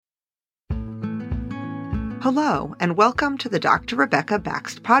Hello, and welcome to the Dr. Rebecca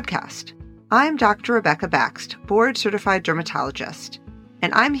Baxt podcast. I'm Dr. Rebecca Baxt, Board Certified Dermatologist,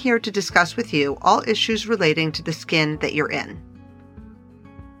 and I'm here to discuss with you all issues relating to the skin that you're in.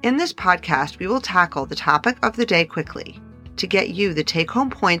 In this podcast, we will tackle the topic of the day quickly to get you the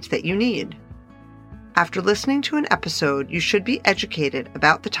take-home points that you need. After listening to an episode, you should be educated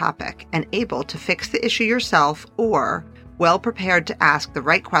about the topic and able to fix the issue yourself or well prepared to ask the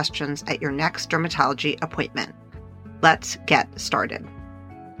right questions at your next dermatology appointment. Let's get started.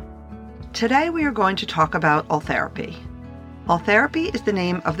 Today we are going to talk about Ultherapy. Ultherapy is the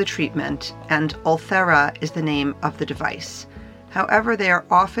name of the treatment and Ulthera is the name of the device. However, they are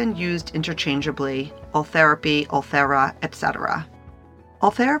often used interchangeably, Ultherapy, Ulthera, etc.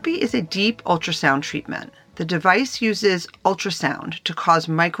 Ultherapy is a deep ultrasound treatment. The device uses ultrasound to cause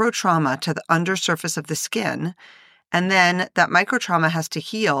microtrauma to the undersurface of the skin, and then that microtrauma has to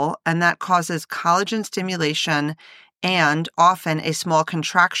heal, and that causes collagen stimulation and often a small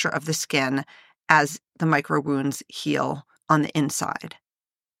contracture of the skin as the micro wounds heal on the inside.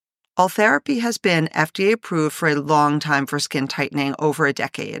 Ultherapy has been FDA approved for a long time for skin tightening, over a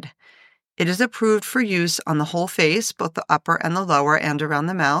decade. It is approved for use on the whole face, both the upper and the lower and around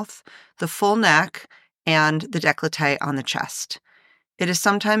the mouth, the full neck, and the décolleté on the chest. It is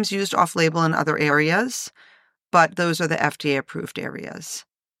sometimes used off-label in other areas, but those are the FDA-approved areas.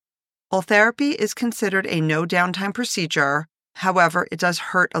 Ultherapy is considered a no-downtime procedure. However, it does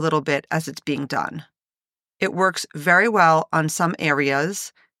hurt a little bit as it's being done. It works very well on some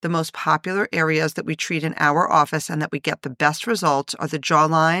areas. The most popular areas that we treat in our office and that we get the best results are the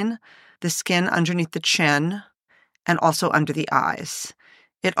jawline, the skin underneath the chin, and also under the eyes.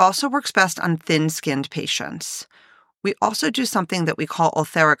 It also works best on thin-skinned patients. We also do something that we call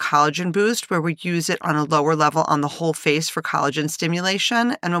Ulthera Collagen Boost, where we use it on a lower level on the whole face for collagen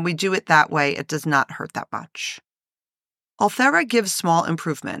stimulation, and when we do it that way, it does not hurt that much. Ulthera gives small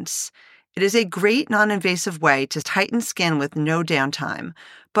improvements. It is a great non-invasive way to tighten skin with no downtime,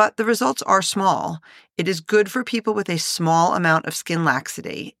 but the results are small. It is good for people with a small amount of skin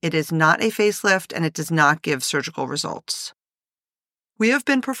laxity. It is not a facelift, and it does not give surgical results. We have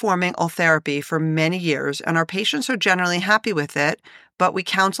been performing Ultherapy for many years, and our patients are generally happy with it, but we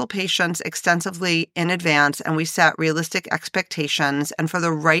counsel patients extensively in advance, and we set realistic expectations, and for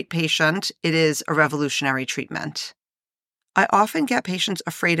the right patient, it is a revolutionary treatment. I often get patients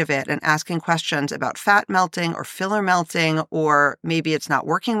afraid of it and asking questions about fat melting or filler melting, or maybe it's not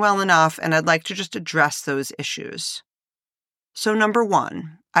working well enough, and I'd like to just address those issues. So number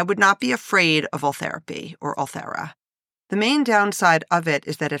one, I would not be afraid of Ultherapy or Ulthera. The main downside of it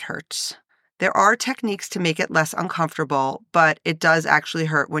is that it hurts. There are techniques to make it less uncomfortable, but it does actually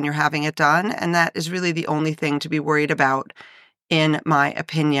hurt when you're having it done, and that is really the only thing to be worried about, in my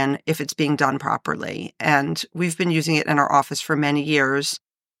opinion, if it's being done properly. And we've been using it in our office for many years.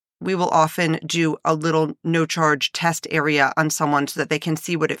 We will often do a little no-charge test area on someone so that they can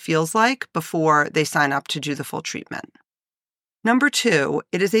see what it feels like before they sign up to do the full treatment. Number two,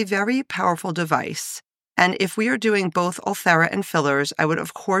 it is a very powerful device. And if we are doing both Ulthera and fillers, I would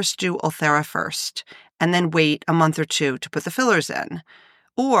of course do Ulthera first, and then wait a month or two to put the fillers in.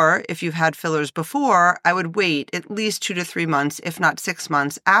 Or if you've had fillers before, I would wait at least 2 to 3 months, if not 6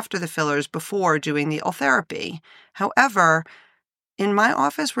 months, after the fillers before doing the Ultherapy. However, in my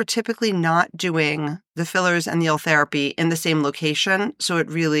office, we're typically not doing the fillers and the Ultherapy in the same location, so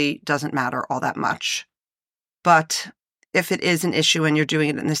it really doesn't matter all that much. But if it is an issue and you're doing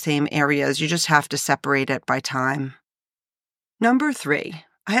it in the same areas, you just have to separate it by time. Number three,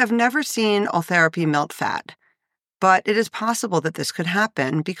 I have never seen Ultherapy melt fat, but it is possible that this could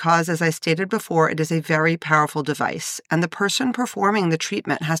happen because, as I stated before, it is a very powerful device, and the person performing the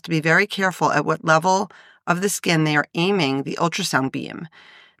treatment has to be very careful at what level of the skin they are aiming the ultrasound beam.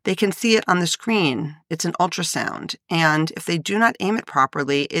 They can see it on the screen. It's an ultrasound, and if they do not aim it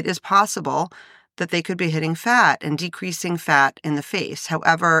properly, it is possible that they could be hitting fat and decreasing fat in the face.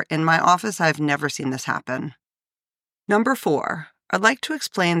 However, in my office, I've never seen this happen. Number four, I'd like to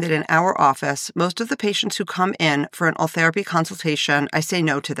explain that in our office, most of the patients who come in for an Ultherapy consultation, I say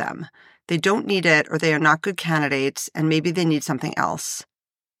no to them. They don't need it, or they are not good candidates, and maybe they need something else.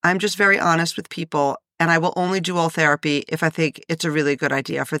 I'm just very honest with people, and I will only do Ultherapy if I think it's a really good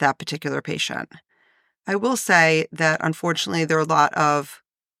idea for that particular patient. I will say that, unfortunately, there are a lot of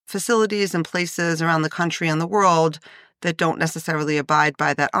facilities and places around the country and the world that don't necessarily abide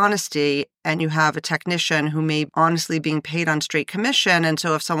by that honesty, and you have a technician who may honestly being paid on straight commission, and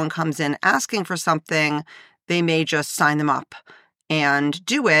so if someone comes in asking for something, they may just sign them up and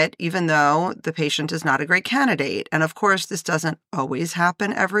do it, even though the patient is not a great candidate. And of course, this doesn't always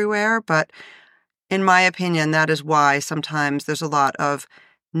happen everywhere, but In my opinion, that is why sometimes there's a lot of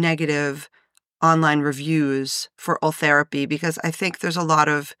negative online reviews for Ultherapy, because I think there's a lot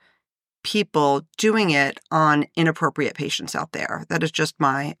of people doing it on inappropriate patients out there. That is just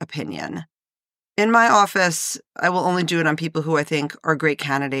my opinion. In my office, I will only do it on people who I think are great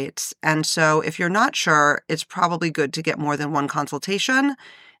candidates. And so if you're not sure, it's probably good to get more than one consultation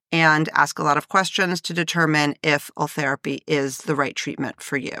and ask a lot of questions to determine if Ultherapy is the right treatment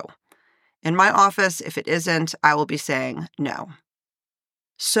for you. In my office, if it isn't, I will be saying no.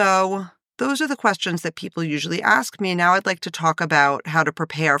 So those are the questions that people usually ask me. Now I'd like to talk about how to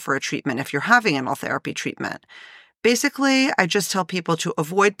prepare for a treatment if you're having an Ultherapy treatment. Basically, I just tell people to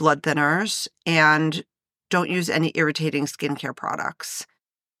avoid blood thinners and don't use any irritating skincare products.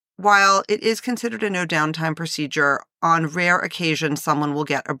 While it is considered a no downtime procedure, on rare occasions someone will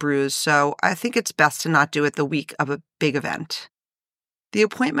get a bruise, so I think it's best to not do it the week of a big event. The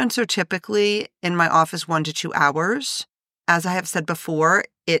appointments are typically in my office 1 to 2 hours. As I have said before,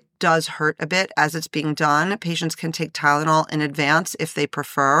 it does hurt a bit as it's being done. Patients can take Tylenol in advance if they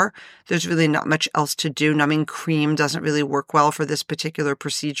prefer. There's really not much else to do. Numbing cream doesn't really work well for this particular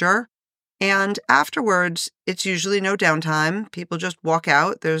procedure. And afterwards, it's usually no downtime. People just walk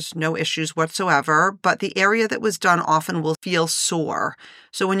out. There's no issues whatsoever. But the area that was done often will feel sore.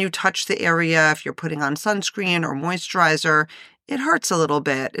 So when you touch the area, if you're putting on sunscreen or moisturizer, it hurts a little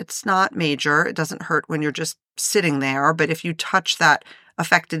bit. It's not major. It doesn't hurt when you're just sitting there. But if you touch that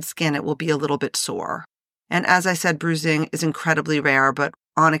affected skin, it will be a little bit sore. And as I said, bruising is incredibly rare, but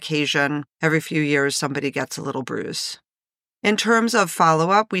on occasion, every few years, somebody gets a little bruise. In terms of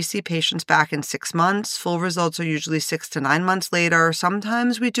follow-up, we see patients back in 6 months. Full results are usually 6 to 9 months later.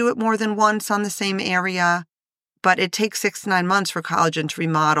 Sometimes we do it more than once on the same area, but it takes 6 to 9 months for collagen to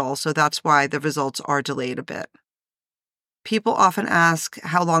remodel, so that's why the results are delayed a bit. People often ask,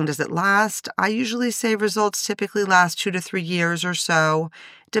 how long does it last? I usually say results typically last 2 to 3 years or so.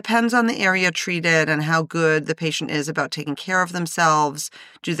 Depends on the area treated and how good the patient is about taking care of themselves.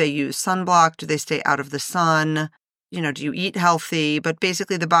 Do they use sunblock? Do they stay out of the sun? Do you eat healthy? But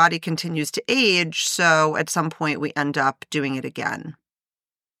basically the body continues to age, so at some point we end up doing it again.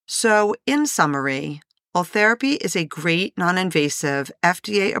 So in summary, Ultherapy is a great non-invasive,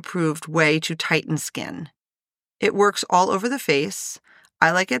 FDA-approved way to tighten skin. It works all over the face. I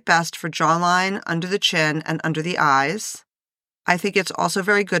like it best for jawline, under the chin, and under the eyes. I think it's also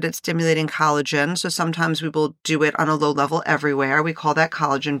very good at stimulating collagen, so sometimes we will do it on a low level everywhere. We call that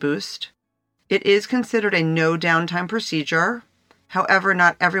collagen boost. It is considered a no downtime procedure. However,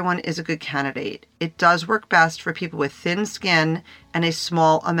 not everyone is a good candidate. It does work best for people with thin skin and a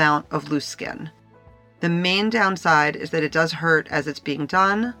small amount of loose skin. The main downside is that it does hurt as it's being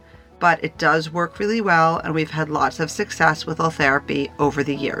done, but it does work really well, and we've had lots of success with Ultherapy over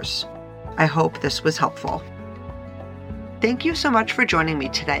the years. I hope this was helpful. Thank you so much for joining me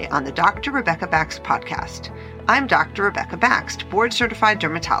today on the Dr. Rebecca Baxt podcast. I'm Dr. Rebecca Baxt, Board Certified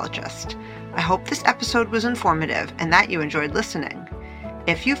Dermatologist. I hope this episode was informative and that you enjoyed listening.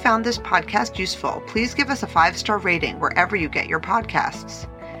 If you found this podcast useful, please give us a 5-star rating wherever you get your podcasts.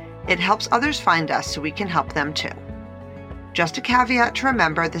 It helps others find us so we can help them too. Just a caveat to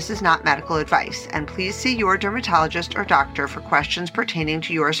remember, this is not medical advice, and please see your dermatologist or doctor for questions pertaining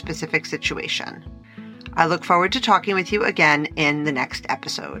to your specific situation. I look forward to talking with you again in the next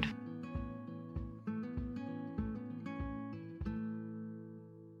episode.